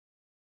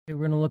Okay,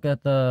 we're gonna look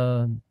at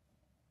the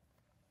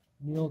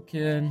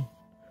Nillkin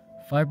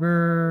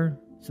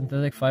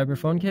synthetic fiber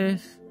phone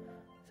case.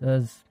 It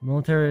says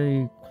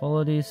military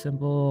quality,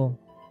 simple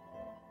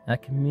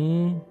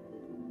Acme,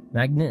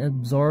 magnet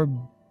absorbable.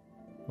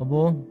 I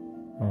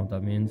don't know what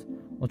that means.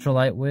 Ultra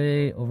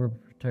lightweight,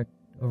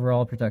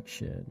 overall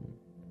protection.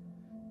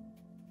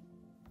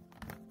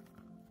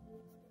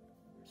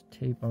 There's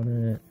tape on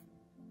it.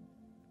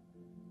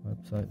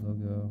 Website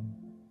logo.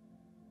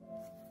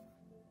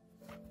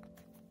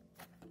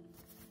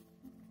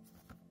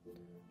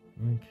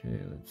 Okay,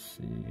 let's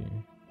see.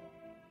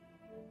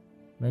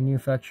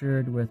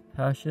 Manufactured with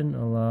passion,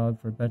 allowed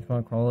for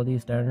benchmark quality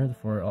standards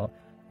for all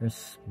your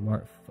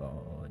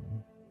smartphone.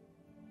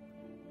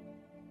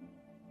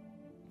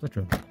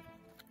 Etc.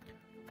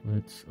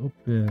 Let's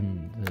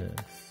open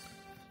this.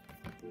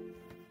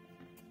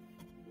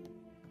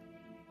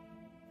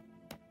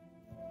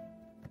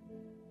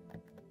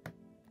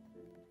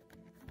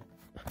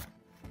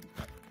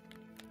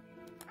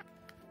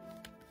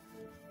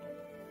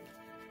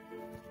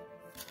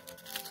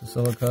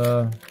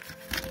 Silica.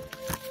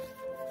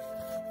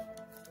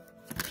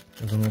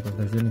 Doesn't look like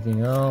there's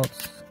anything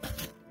else.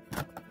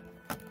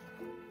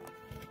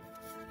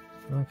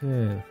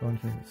 Okay, phone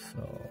case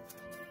itself.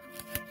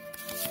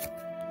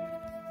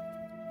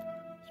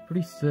 It's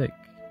pretty thick.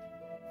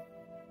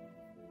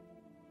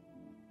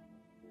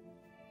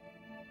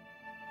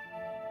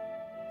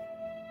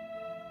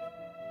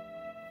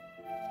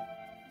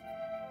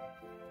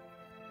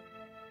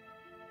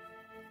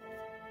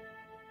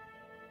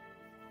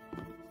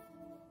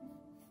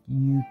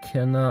 You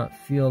cannot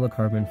feel the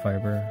carbon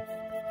fiber.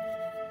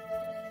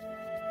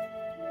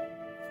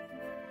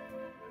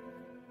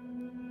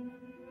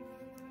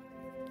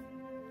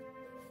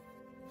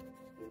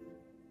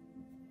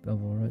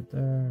 Bevel right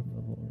there,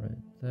 bevel right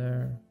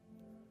there,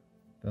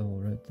 bevel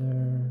right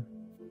there.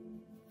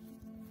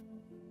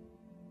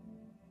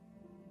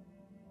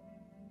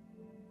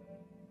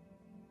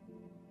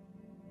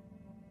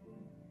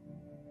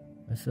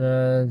 It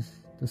says,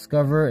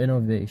 discover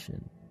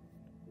innovation.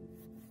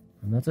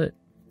 And that's it.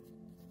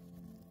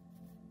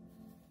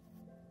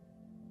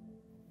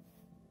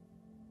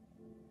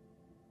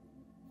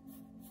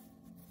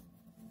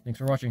 Thanks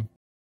for watching.